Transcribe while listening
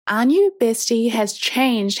Our new bestie has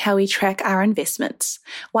changed how we track our investments.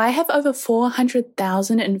 Why have over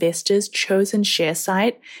 400,000 investors chosen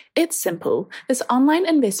ShareSite? It's simple. This online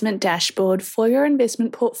investment dashboard for your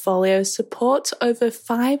investment portfolio supports over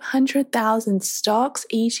 500,000 stocks,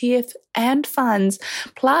 ETFs, and funds,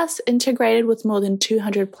 plus integrated with more than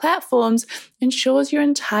 200 platforms, ensures your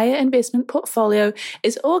entire investment portfolio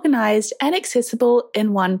is organized and accessible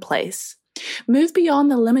in one place. Move beyond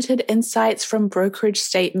the limited insights from brokerage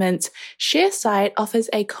statements. ShareSite offers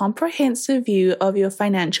a comprehensive view of your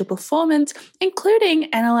financial performance, including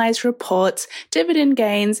analyzed reports, dividend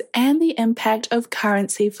gains, and the impact of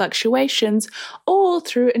currency fluctuations, all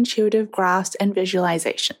through intuitive graphs and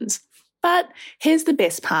visualizations. But here's the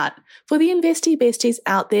best part. For the investy besties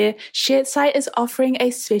out there, ShareSite is offering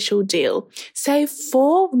a special deal. Save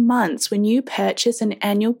 4 months when you purchase an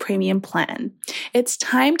annual premium plan. It's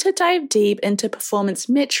time to dive deep into performance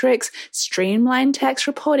metrics, streamline tax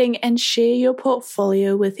reporting, and share your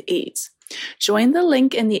portfolio with ease. Join the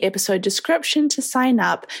link in the episode description to sign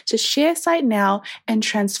up to ShareSite now and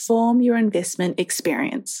transform your investment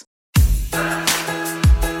experience.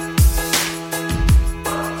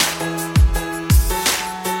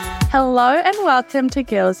 Hello and welcome to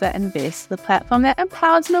Girls That Invest, the platform that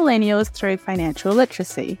empowers millennials through financial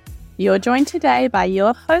literacy. You're joined today by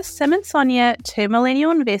your hosts, Sim and Sonia, two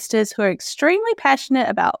millennial investors who are extremely passionate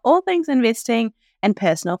about all things investing and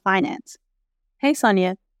personal finance. Hey,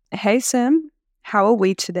 Sonia. Hey, Sim. How are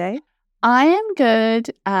we today? I am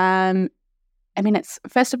good.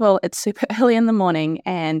 First of all, it's super early in the morning,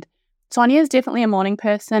 and Sonia is definitely a morning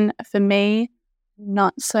person. For me,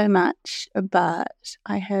 not so much, but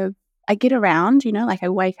I get around, I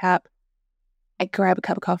wake up, I grab a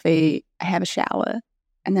cup of coffee, I have a shower,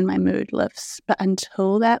 and then my mood lifts. But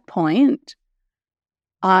until that point,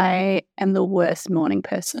 I am the worst morning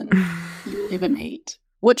person you'll ever meet.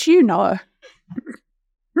 Which you know.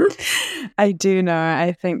 I do know.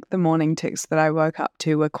 I think the morning ticks that I woke up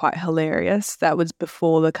to were quite hilarious. That was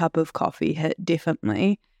before the cup of coffee hit,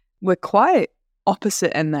 definitely. We're quite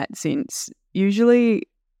opposite in that sense. Usually,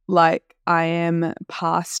 I am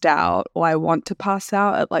passed out, or I want to pass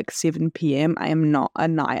out at 7 p.m. I am not a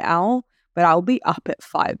night owl, but I'll be up at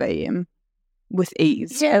 5 a.m. with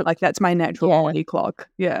ease. Yeah. That's my natural body clock.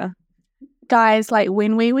 Yeah. Guys,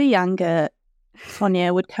 when we were younger,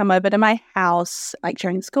 Sonia would come over to my house,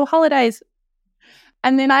 during the school holidays,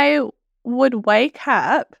 and then I would wake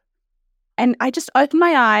up and I just open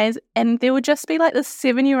my eyes and there would just be this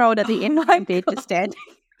 7-year-old at the end of my bed just standing.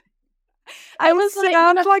 I was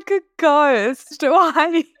sound like a ghost.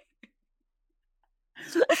 Why?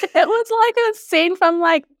 It was like a scene from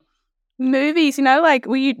movies,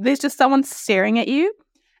 where there's just someone staring at you.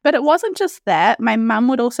 But it wasn't just that. My mum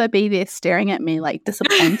would also be there staring at me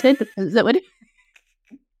disappointed because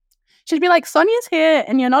she'd be like, Sonia's here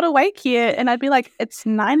and you're not awake yet. And I'd be like, it's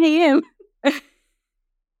 9 a.m.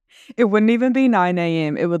 It wouldn't even be 9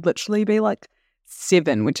 a.m. It would literally be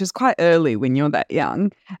 7, which is quite early when you're that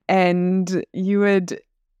young, and you would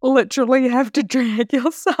literally have to drag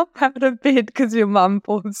yourself out of bed because your mum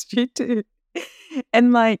forced you to,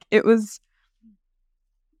 and it was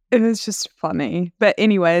just funny. But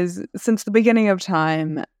anyways, since the beginning of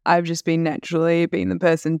time, I've just been naturally being the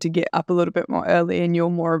person to get up a little bit more early, and you're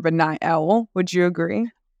more of a night owl. Would you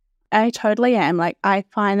agree? I totally am. I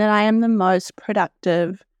find that I am the most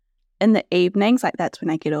productive in the evenings. That's when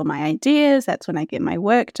I get all my ideas. That's when I get my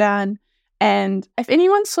work done. And if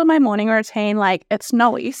anyone saw my morning routine, it's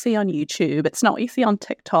not what you see on YouTube. It's not what you see on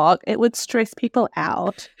TikTok. It would stress people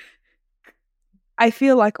out. I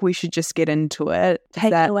feel like we should just get into it.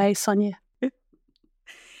 Take it away, Sonia.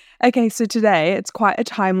 Okay, so today it's quite a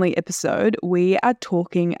timely episode. We are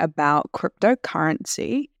talking about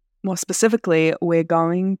cryptocurrency. More specifically, we're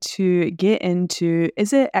going to get into,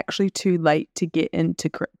 is it actually too late to get into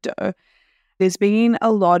crypto? There's been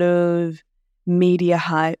a lot of media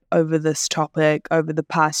hype over this topic over the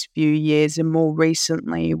past few years, and more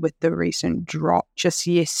recently with the recent drop just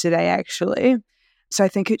yesterday, actually. So I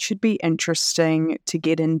think it should be interesting to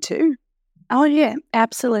get into. Oh, yeah,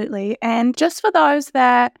 absolutely. And just for those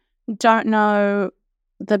that don't know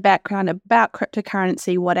the background about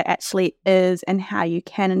cryptocurrency, what it actually is and how you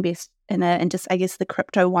can invest in it, and just, the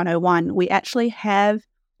Crypto 101. We actually have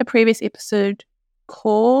a previous episode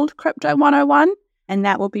called Crypto 101, and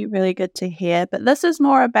that will be really good to hear. But this is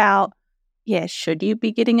more about, should you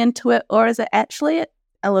be getting into it, or is it actually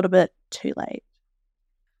a little bit too late?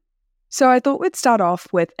 So I thought we'd start off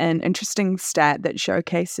with an interesting stat that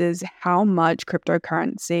showcases how much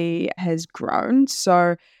cryptocurrency has grown.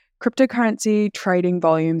 So Cryptocurrency trading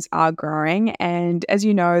volumes are growing, and as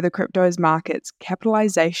you know, the cryptos market's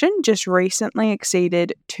capitalization just recently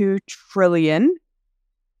exceeded 2 trillion.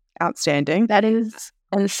 Outstanding. That is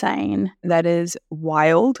insane. That is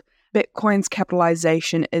wild. Bitcoin's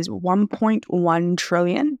capitalization is 1.1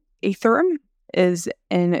 trillion. Ethereum is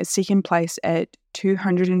in second place at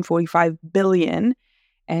 245 billion,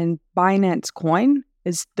 and Binance Coin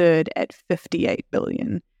is third at 58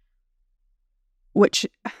 billion. Which,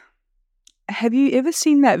 have you ever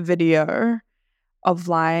seen that video of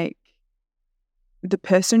like the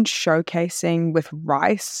person showcasing with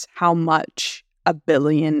rice how much a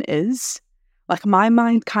billion is? Like, my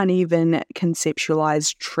mind can't even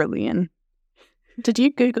conceptualize trillion. Did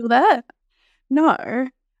you Google that? No.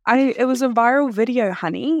 It was a viral video,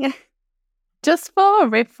 honey. Just for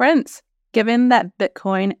reference, given that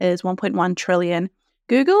Bitcoin is 1.1 trillion,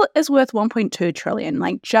 Google is worth 1.2 trillion.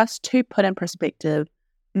 Like, just to put in perspective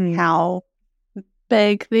how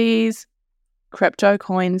big these crypto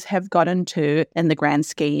coins have gotten to in the grand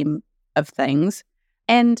scheme of things.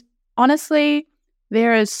 And honestly,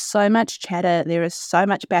 there is so much chatter. There is so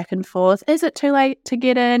much back and forth. Is it too late to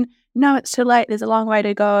get in? No, it's too late. There's a long way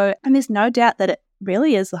to go. And there's no doubt that it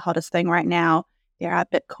really is the hottest thing right now. There are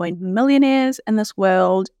Bitcoin millionaires in this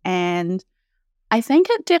world. And I think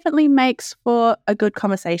it definitely makes for a good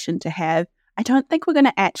conversation to have. I don't think we're going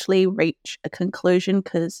to actually reach a conclusion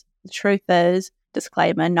because the truth is,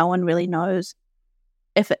 disclaimer, no one really knows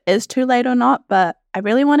if it is too late or not. But I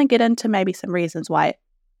really want to get into maybe some reasons why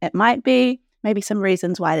it might be, maybe some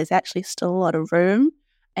reasons why there's actually still a lot of room,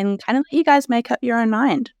 and kind of let you guys make up your own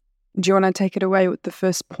mind. Do you want to take it away with the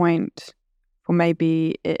first point? Or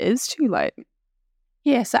maybe it is too late?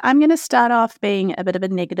 Yeah, so I'm going to start off being a bit of a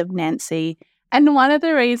negative Nancy. And one of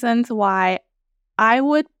the reasons why I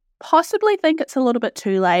would possibly think it's a little bit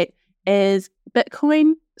too late is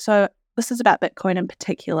Bitcoin. So this is about Bitcoin in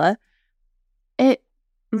particular. It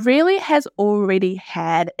really has already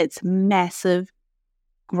had its massive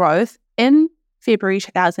growth. In February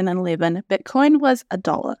 2011, Bitcoin was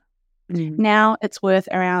 $1. Now it's worth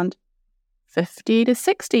around $50,000 to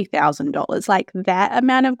 $60,000. Like, that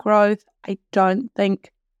amount of growth, I don't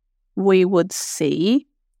think we would see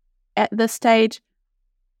at this stage.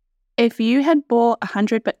 If you had bought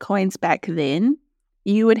 100 Bitcoins back then,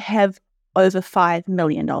 you would have over $5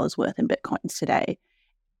 million worth in Bitcoins today.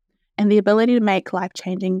 And the ability to make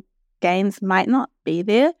life-changing gains might not be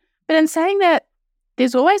there. But in saying that,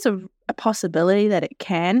 there's always a possibility that it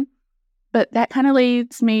can. But that kind of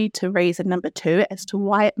leads me to reason number 2 as to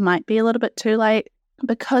why it might be a little bit too late.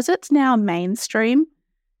 Because it's now mainstream,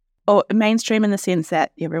 or mainstream in the sense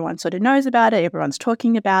that everyone sort of knows about it, everyone's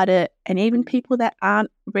talking about it, and even people that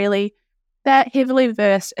aren't really that heavily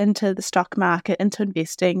versed into the stock market, into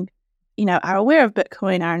investing, are aware of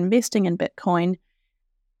Bitcoin, are investing in Bitcoin.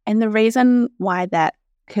 And the reason why that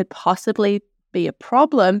could possibly be a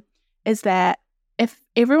problem is that if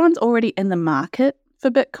everyone's already in the market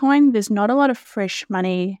for Bitcoin, there's not a lot of fresh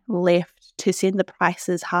money left to send the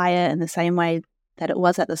prices higher in the same way that it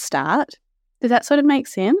was at the start. Does that sort of make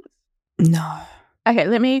sense? No. Okay,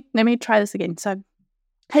 let me try this again. So,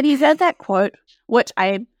 have you heard that quote, which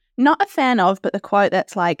I'm not a fan of, but the quote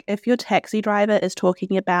that's like, if your taxi driver is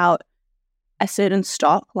talking about a certain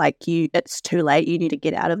stock, like it's too late, you need to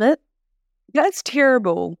get out of it. That's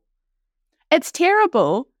terrible. It's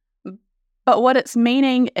terrible, but what it's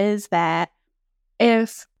meaning is that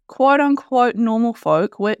if quote-unquote normal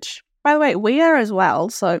folk, which, by the way, we are as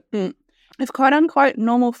well, so if quote-unquote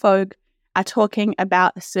normal folk are talking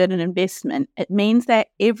about a certain investment, it means that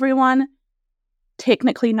everyone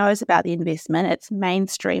technically knows about the investment. It's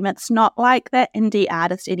mainstream. It's not like that indie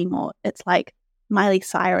artist anymore. It's like Miley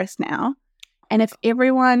Cyrus now. And if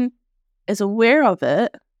everyone is aware of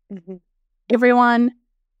it, everyone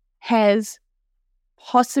has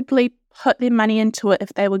possibly put their money into it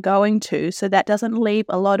if they were going to. So that doesn't leave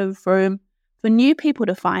a lot of room for new people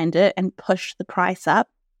to find it and push the price up,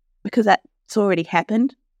 because that's already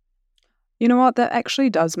happened. You know what? That actually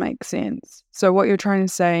does make sense. So what you're trying to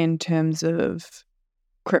say in terms of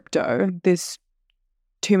crypto, there's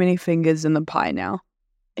too many fingers in the pie now.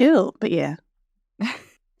 Ew, but yeah.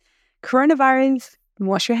 Coronavirus,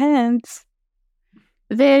 wash your hands.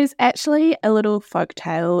 There's actually a little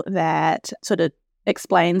folktale that sort of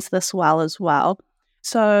explains this well as well.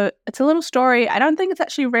 So it's a little story. I don't think it's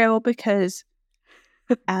actually real because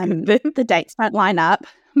the dates don't line up.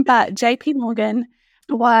 But JP Morgan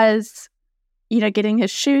was, getting his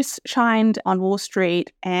shoes shined on Wall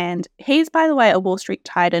Street. And he's, by the way, a Wall Street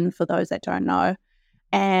titan for those that don't know.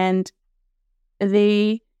 And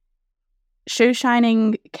the shoe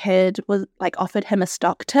shining kid was like offered him a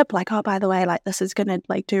stock tip, like, oh, by the way, like this is gonna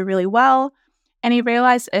like do really well. And he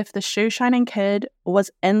realized if the shoe shining kid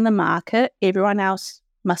was in the market, everyone else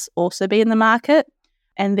must also be in the market.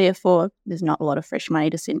 And therefore, there's not a lot of fresh money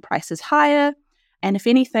to send prices higher. And if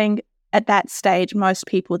anything, at that stage, most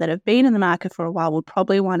people that have been in the market for a while would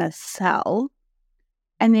probably want to sell.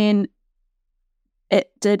 And then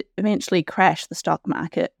it did eventually crash the stock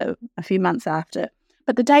market a few months after.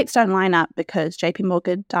 But the dates don't line up because JP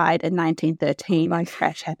Morgan died in 1913 and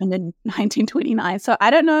crash happened in 1929. So I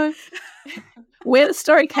don't know where the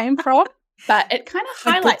story came from, but it kind of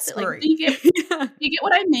highlights it. Like, do you get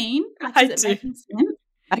what I mean? Like, is it making sense?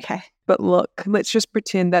 Okay. But look, let's just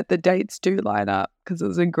pretend that the dates do line up because it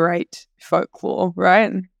was a great folklore,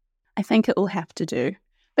 right? I think it will have to do.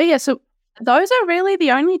 But yeah, so those are really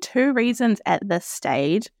the only two reasons at this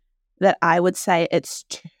stage that I would say it's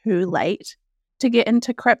too late to get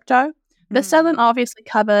into crypto. This doesn't obviously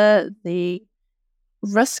cover the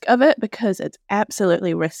risk of it because it's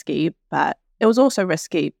absolutely risky, but it was also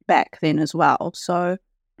risky back then as well. So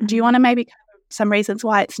do you want to maybe cover some reasons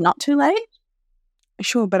why it's not too late?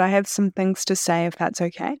 Sure, but I have some things to say if that's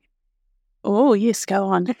okay. Oh, yes, go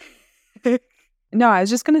on. No, I was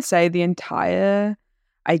just going to say the entire,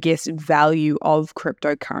 I guess, value of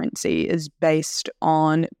cryptocurrency is based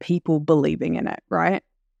on people believing in it, right?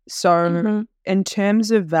 So in terms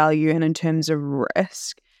of value and in terms of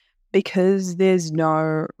risk, because there's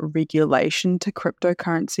no regulation to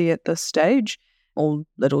cryptocurrency at this stage, or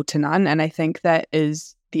little to none, and I think that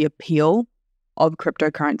is the appeal of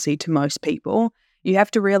cryptocurrency to most people. You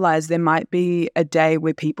have to realize there might be a day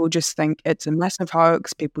where people just think it's a massive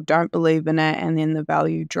hoax, people don't believe in it, and then the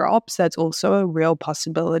value drops. That's also a real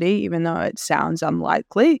possibility, even though it sounds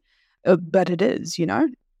unlikely, but it is, you know?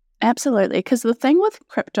 Absolutely, because the thing with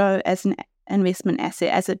crypto as an investment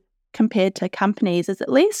asset, as it compared to companies, is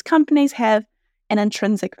at least companies have an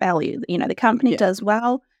intrinsic value. You know, the company does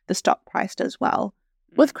well, the stock price does well.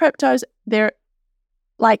 With cryptos, they're,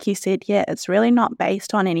 like you said, it's really not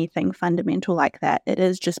based on anything fundamental like that. It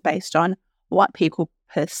is just based on what people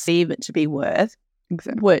perceive it to be worth,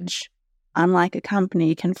 which, unlike a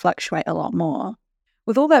company, can fluctuate a lot more.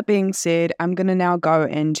 With all that being said, I'm going to now go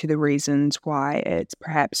into the reasons why it's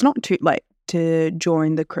perhaps not too late to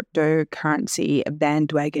join the cryptocurrency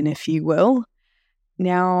bandwagon, if you will.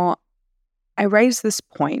 Now, I raise this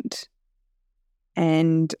point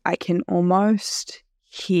and I can almost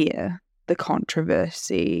hear the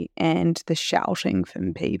controversy and the shouting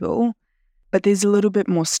from people, but there's a little bit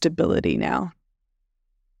more stability now.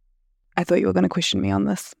 I thought you were going to question me on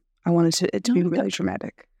this. I wanted it to be really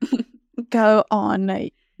dramatic. Go on.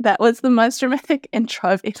 That was the most dramatic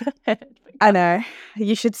intro I've ever heard. I know.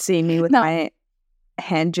 You should see me with my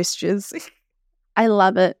hand gestures. I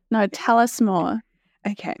love it. No, tell us more.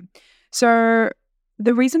 Okay. So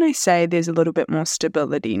the reason I say there's a little bit more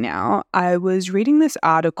stability now, I was reading this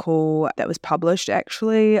article that was published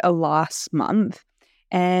actually last month,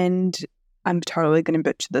 and I'm totally going to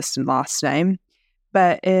butcher this last name,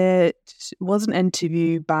 but it was an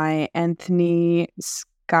interview by Anthony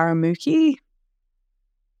Scaramucci.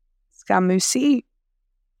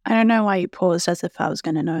 I don't know why you paused as if I was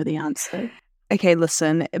going to know the answer. Okay,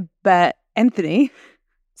 listen, but Anthony,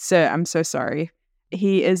 so I'm so sorry.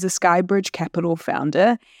 He is a Skybridge Capital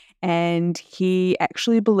founder, and he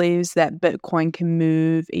actually believes that Bitcoin can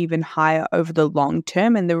move even higher over the long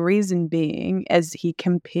term. And the reason being, as he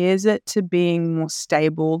compares it to being more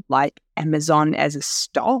stable, like Amazon as a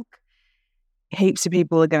stock. Heaps of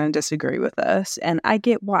people are going to disagree with this, and I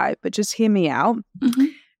get why, but just hear me out.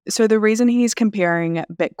 So the reason he's comparing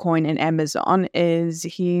Bitcoin and Amazon is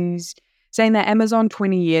he's saying that Amazon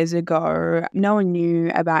 20 years ago, no one knew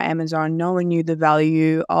about Amazon, no one knew the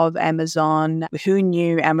value of Amazon, who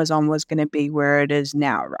knew Amazon was going to be where it is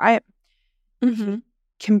now, right? He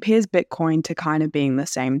compares Bitcoin to kind of being the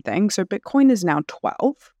same thing. So Bitcoin is now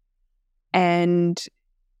 12, and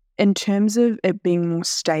in terms of it being more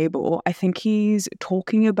stable, I think he's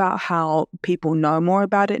talking about how people know more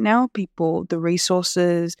about it now, the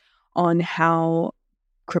resources on how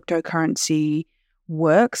cryptocurrency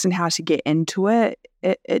works and how to get into it.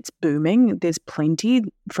 It's booming. There's plenty,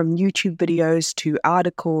 from YouTube videos to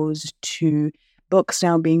articles to books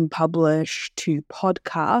now being published to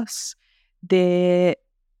podcasts. There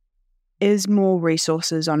is more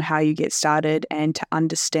resources on how you get started and to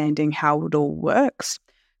understanding how it all works.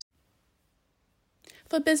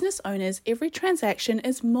 For business owners, every transaction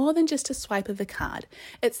is more than just a swipe of a card.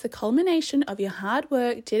 It's the culmination of your hard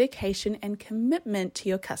work, dedication, and commitment to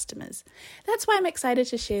your customers. That's why I'm excited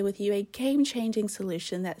to share with you a game-changing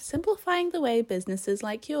solution that's simplifying the way businesses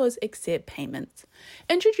like yours accept payments.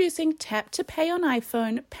 Introducing Tap to Pay on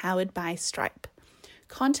iPhone, powered by Stripe.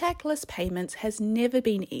 Contactless payments has never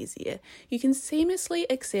been easier. You can seamlessly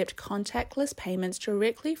accept contactless payments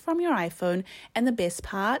directly from your iPhone, and the best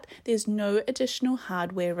part, there's no additional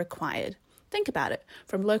hardware required. Think about it.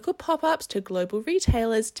 From local pop-ups to global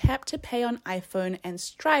retailers, Tap to Pay on iPhone and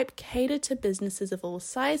Stripe cater to businesses of all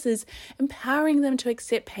sizes, empowering them to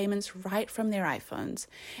accept payments right from their iPhones.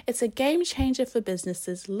 It's a game changer for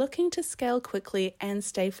businesses looking to scale quickly and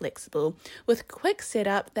stay flexible, with quick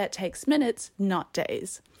setup that takes minutes, not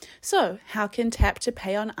days. So, how can Tap to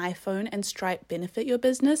Pay on iPhone and Stripe benefit your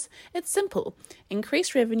business? It's simple.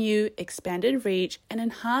 Increase revenue, expanded reach, and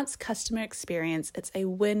enhance customer experience. It's a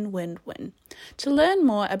win-win-win. To learn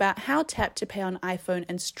more about how Tap to Pay on iPhone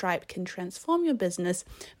and Stripe can transform your business,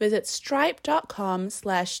 visit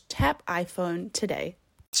stripe.com/tapiphone today.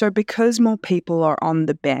 So because more people are on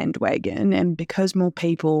the bandwagon and because more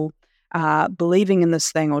people are believing in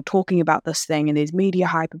this thing or talking about this thing and there's media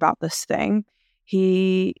hype about this thing,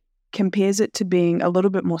 he compares it to being a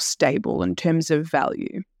little bit more stable in terms of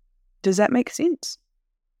value. Does that make sense?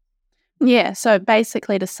 Yeah, so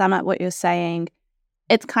basically to sum up what you're saying,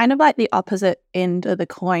 it's kind of like the opposite end of the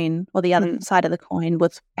coin or the other side of the coin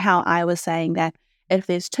with how I was saying that if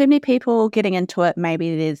there's too many people getting into it,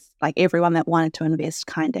 maybe there's like everyone that wanted to invest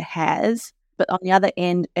kind of has. But on the other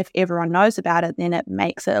end, if everyone knows about it, then it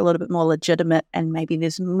makes it a little bit more legitimate and maybe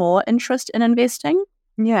there's more interest in investing.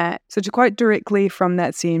 Yeah. So to quote directly from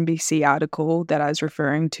that CNBC article that I was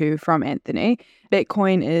referring to from Anthony,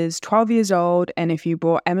 Bitcoin is 12 years old, and if you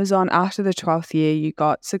bought Amazon after the 12th year, you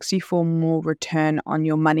got 64 more return on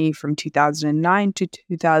your money from 2009 to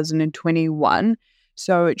 2021.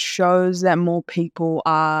 So it shows that more people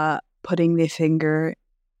are putting their finger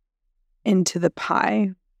into the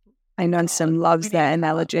pie. I know Sim loves that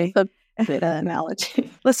analogy. The better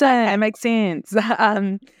analogy. Listen, it makes sense.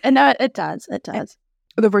 No, it does. It does.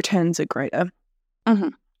 The returns are greater. Mm-hmm.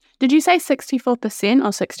 Did you say 64%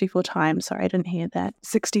 or 64 times? Sorry, I didn't hear that.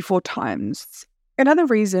 64 times. Another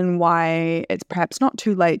reason why it's perhaps not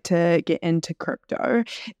too late to get into crypto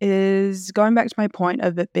is going back to my point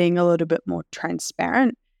of it being a little bit more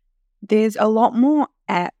transparent. There's a lot more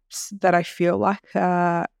apps that I feel like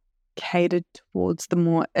are catered towards the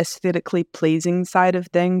more aesthetically pleasing side of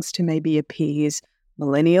things to maybe appease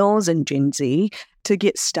millennials and Gen Z to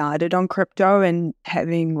get started on crypto and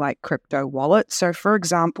having like crypto wallets. So for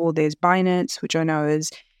example, there's Binance, which I know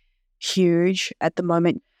is huge at the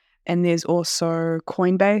moment. And there's also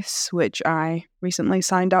Coinbase, which I recently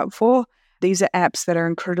signed up for. These are apps that are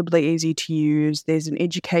incredibly easy to use. There's an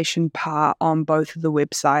education part on both of the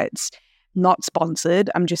websites. Not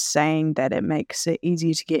sponsored. I'm just saying that it makes it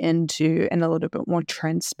easy to get into and a little bit more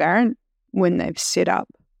transparent when they've set up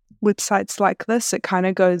websites like this. It kind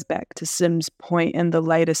of goes back to Sim's point in the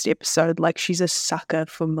latest episode, like she's a sucker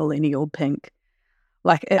for millennial pink.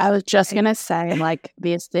 I was just going to say, like,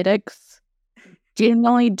 the aesthetics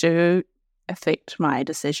generally do affect my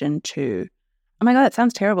decision to, oh my God, that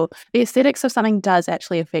sounds terrible. The aesthetics of something does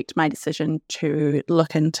actually affect my decision to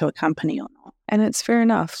look into a company or not. And it's fair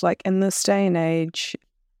enough. Like in this day and age,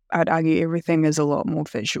 I'd argue everything is a lot more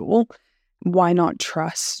visual. Why not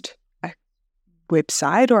trust a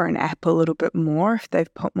website or an app a little bit more if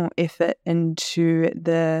they've put more effort into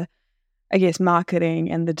the, I guess,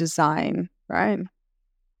 marketing and the design, right?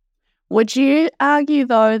 Would you argue,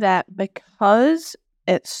 though, that because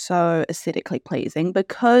it's so aesthetically pleasing,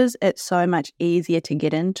 because it's so much easier to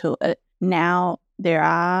get into it, now there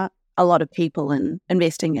are a lot of people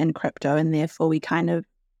investing in crypto, and therefore we kind of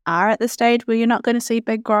are at the stage where you're not going to see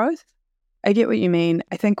big growth? I get what you mean.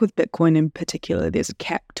 I think with Bitcoin in particular, there's a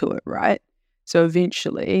cap to it, right? So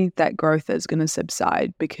eventually that growth is going to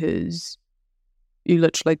subside because you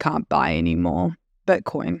literally can't buy any more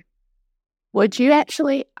Bitcoin. Would you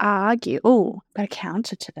actually argue, got a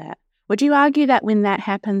counter to that. Would you argue that when that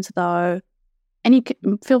happens, though, and you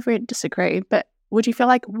can feel free to disagree, but would you feel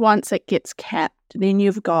like once it gets capped, then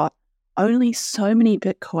you've got only so many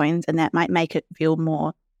Bitcoins and that might make it feel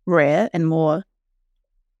more rare and more...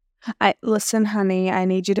 Listen, honey, I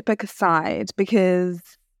need you to pick a side because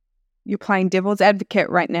you're playing devil's advocate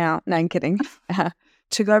right now. No, I'm kidding.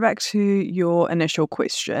 To go back to your initial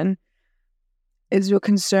question, is your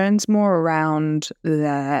concerns more around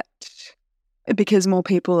that because more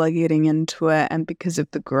people are getting into it and because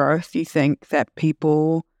of the growth, you think that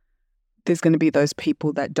there's going to be those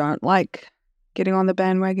people that don't like getting on the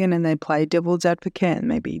bandwagon and they play devil's advocate and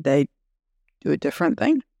maybe they do a different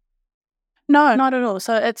thing? No, not at all.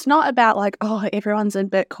 So it's not about like, oh, everyone's in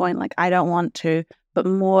Bitcoin, like I don't want to, but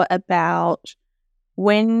more about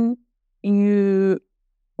when you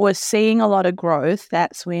were seeing a lot of growth,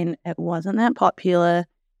 that's when it wasn't that popular.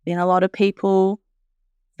 Then a lot of people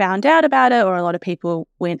found out about it, or a lot of people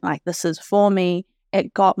went like, this is for me.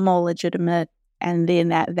 It got more legitimate, and then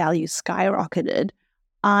that value skyrocketed.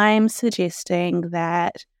 I'm suggesting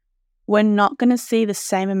that we're not going to see the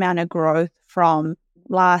same amount of growth from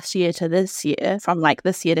last year to this year, from like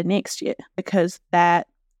this year to next year, because that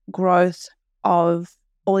growth of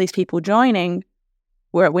all these people joining,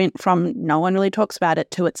 where it went from no one really talks about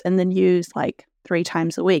it to it's in the news like 3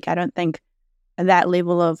 times a week, I don't think that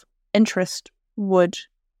level of interest would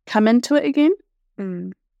come into it again.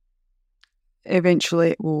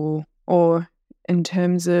 Eventually it will, or in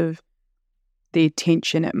terms of the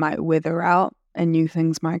attention, it might wither out and new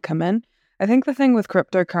things might come in. I think the thing with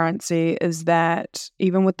cryptocurrency is that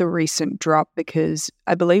even with the recent drop, because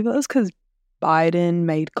I believe it was because Biden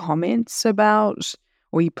made comments about,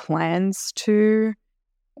 or he plans to.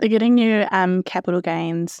 They're getting new capital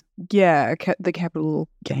gains. Yeah, the capital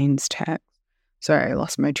gains tax. Sorry, I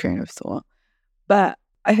lost my train of thought. But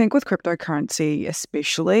I think with cryptocurrency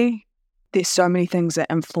especially, there's so many things that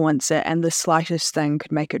influence it, and the slightest thing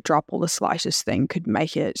could make it drop or the slightest thing could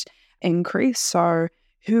make it increase. So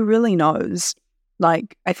who really knows?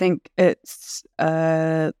 Like, I think it's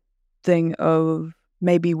a thing of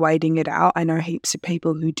maybe waiting it out. I know heaps of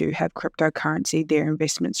people who do have cryptocurrency, their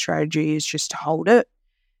investment strategy is just to hold it.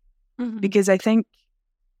 Mm-hmm. Because I think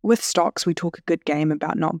with stocks, we talk a good game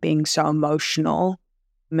about not being so emotional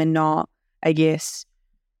and not, I guess,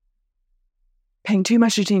 paying too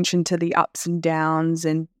much attention to the ups and downs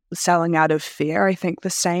and selling out of fear. I think the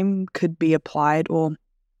same could be applied or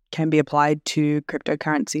can be applied to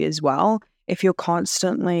cryptocurrency as well. If you're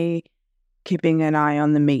constantly keeping an eye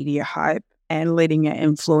on the media hype and letting it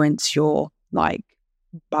influence your like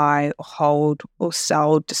buy, hold or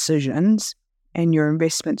sell decisions and your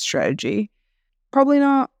investment strategy, probably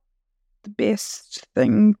not the best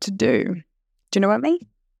thing to do. Do you know what I mean?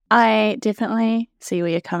 I definitely see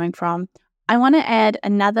where you're coming from. I want to add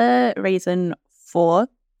another reason for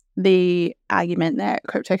the argument that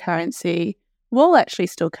cryptocurrency will actually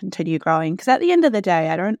still continue growing, because at the end of the day,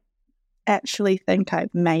 I don't actually think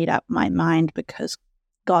I've made up my mind, because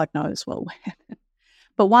God knows what will happen.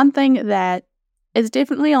 But one thing that is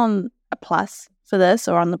definitely on a plus for this,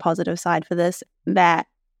 or on the positive side for this, that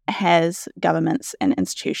has governments and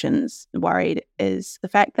institutions worried, is the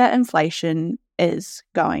fact that inflation is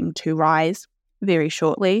going to rise very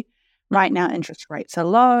shortly. Right now, interest rates are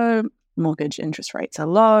low, mortgage interest rates are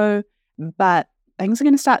low, but things are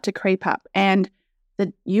going to start to creep up. And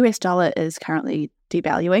the US dollar is currently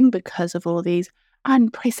devaluing because of all these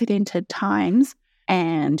unprecedented times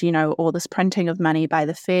and, you know, all this printing of money by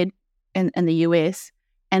the Fed in the US.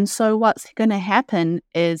 And so what's going to happen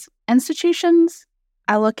is institutions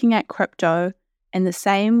are looking at crypto in the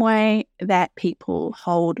same way that people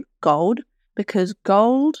hold gold, because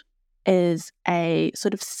gold is a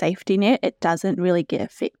sort of safety net. It doesn't really get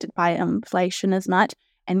affected by inflation as much.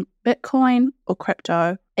 And Bitcoin or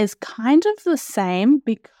crypto is kind of the same,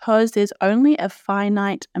 because there's only a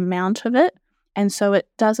finite amount of it. And so it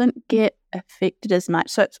doesn't get affected as much.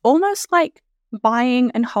 So it's almost like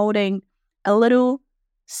buying and holding a little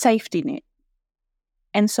safety net.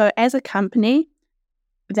 And so as a company,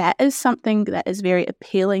 that is something that is very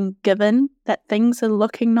appealing, given that things are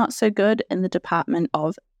looking not so good in the department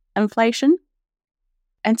of inflation.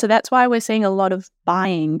 And so that's why we're seeing a lot of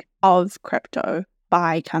buying of crypto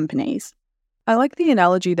by companies. I like the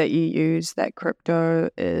analogy that you use, that crypto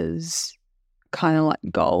is kind of like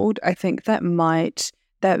gold. I think that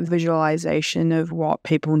visualization of what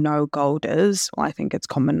people know gold is, well, I think it's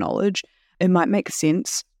common knowledge, it might make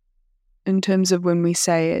sense in terms of when we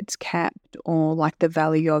say it's capped, or like the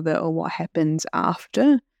value of it, or what happens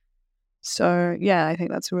after. So yeah, I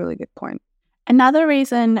think that's a really good point. Another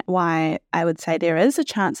reason why I would say there is a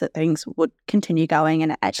chance that things would continue going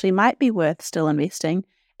and it actually might be worth still investing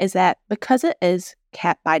is that because it is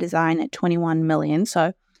capped by design at 21 million.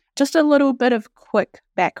 So just a little bit of quick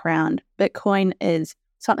background. Bitcoin is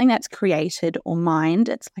something that's created or mined.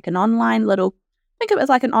 It's like an online think of it as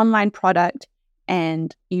like an online product,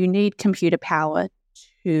 and you need computer power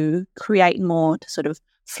to create more, to sort of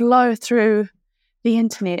flow through the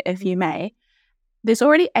internet, if you may. There's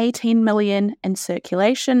already 18 million in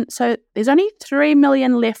circulation, so there's only 3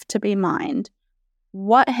 million left to be mined.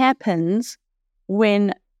 What happens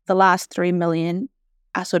when the last 3 million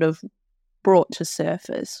are sort of brought to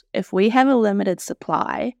surface. If we have a limited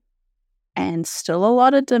supply and still a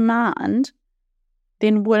lot of demand,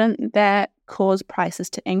 then wouldn't that cause prices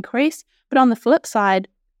to increase? But on the flip side,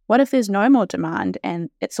 what if there's no more demand and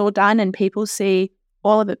it's all done and people see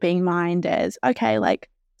all of it being mined as, okay, like,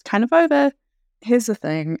 it's kind of over? Here's the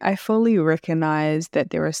thing. I fully recognize that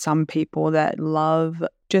there are some people that love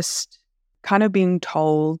just kind of being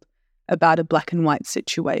told about a black and white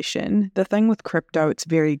situation. The thing with crypto, it's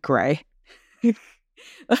very gray.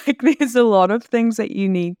 Like, there's a lot of things that you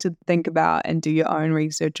need to think about and do your own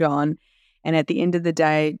research on. And at the end of the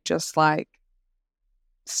day, just like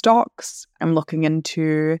stocks, I'm looking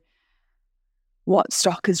into what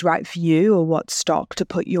stock is right for you or what stock to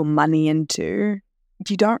put your money into.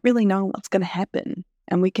 You don't really know what's going to happen.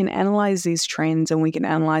 And we can analyze these trends and we can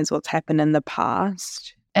analyze what's happened in the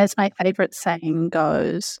past. As my favorite saying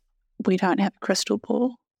goes, we don't have a crystal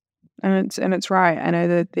ball. And it's right. I know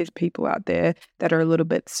that there's people out there that are a little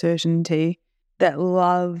bit certainty, that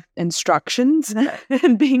love instructions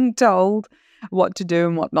and being told what to do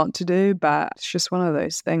and what not to do, but it's just one of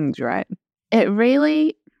those things, right? It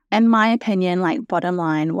really, in my opinion, like, bottom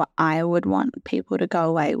line, what I would want people to go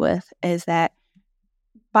away with is that,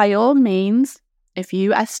 by all means, if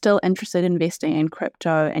you are still interested in investing in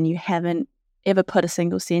crypto and you haven't ever put a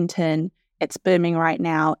single cent in, it's booming right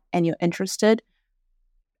now and you're interested,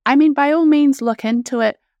 I mean, by all means, look into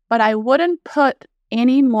it, but I wouldn't put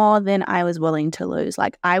any more than I was willing to lose.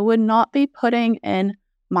 Like, I would not be putting in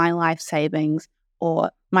my life savings or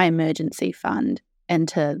my emergency fund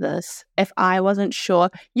into this if I wasn't sure.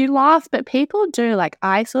 You laugh, but people do. Like,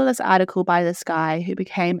 I saw this article by this guy who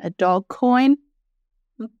became a dog coin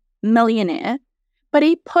millionaire, but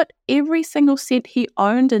he put every single cent he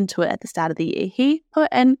owned into it at the start of the year. He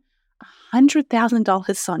put in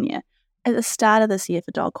 $100,000, Sonia, at the start of this year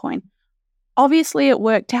for Dogecoin. Obviously, it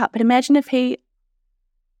worked out, but imagine if he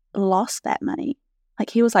lost that money.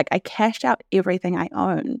 Like, he was like, I cashed out everything I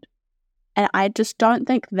owned. And I just don't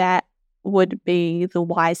think that would be the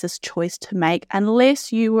wisest choice to make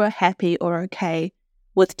unless you were happy or okay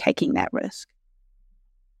with taking that risk.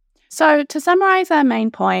 So to summarize our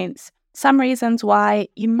main points, some reasons why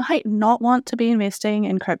you might not want to be investing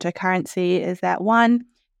in cryptocurrency is that, one,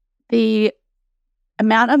 the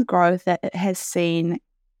amount of growth that it has seen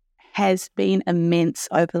has been immense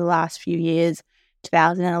over the last few years.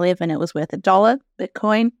 2011, it was worth $1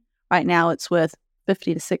 Bitcoin. Right now, it's worth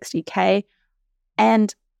 50 to 60K.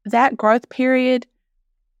 And that growth period,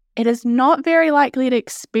 it is not very likely to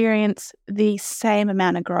experience the same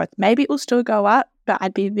amount of growth. Maybe it will still go up, but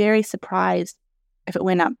I'd be very surprised if it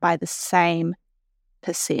went up by the same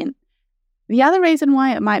percent. The other reason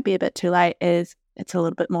why it might be a bit too late is it's a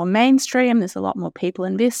little bit more mainstream. There's a lot more people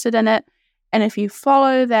invested in it. And if you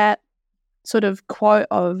follow that sort of quote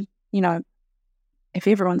of, you know, if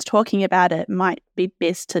everyone's talking about it, it might be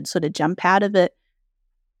best to sort of jump out of it,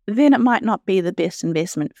 then it might not be the best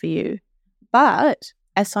investment for you. But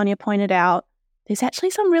as Sonia pointed out, there's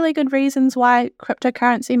actually some really good reasons why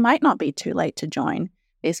cryptocurrency might not be too late to join.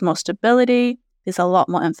 There's more stability. There's a lot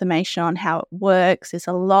more information on how it works. There's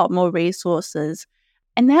a lot more resources.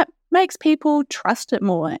 And that makes people trust it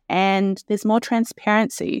more. And there's more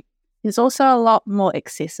transparency. There's also a lot more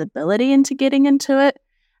accessibility into getting into it.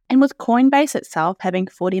 And with Coinbase itself having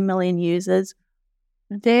 40 million users,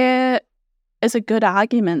 there is a good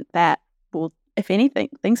argument that, well, if anything,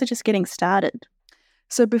 things are just getting started.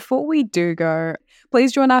 So before we do go,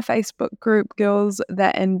 please join our Facebook group, Girls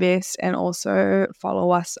That Invest, and also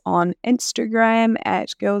follow us on Instagram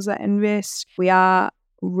at Girls That Invest. We are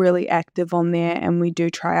really active on there and we do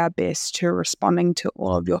try our best to responding to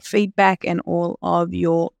all of your feedback and all of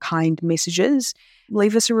your kind messages.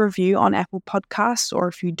 Leave us a review on Apple Podcasts, or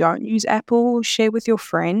if you don't use Apple, share with your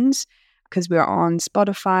friends, because we're on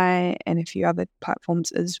Spotify and a few other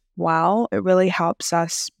platforms as well. It really helps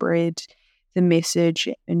us spread the message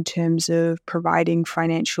in terms of providing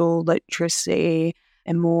financial literacy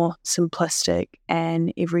in more simplistic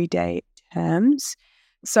and everyday terms.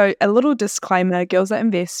 So a little disclaimer, Girls That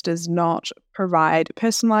Invest does not provide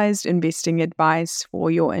personalized investing advice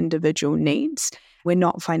for your individual needs. We're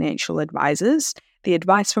not financial advisors. The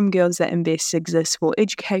advice from Girls That Invest exists for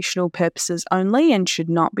educational purposes only and should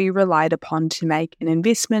not be relied upon to make an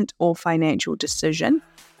investment or financial decision.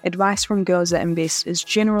 Advice from Girls That Invest is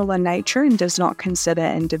general in nature and does not consider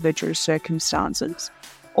individual circumstances.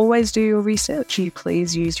 Always do your research.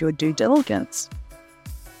 Please use your due diligence.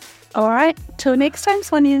 All right. Till next time,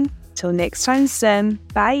 Sonia. Till next time, Sim.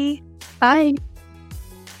 Bye. Bye.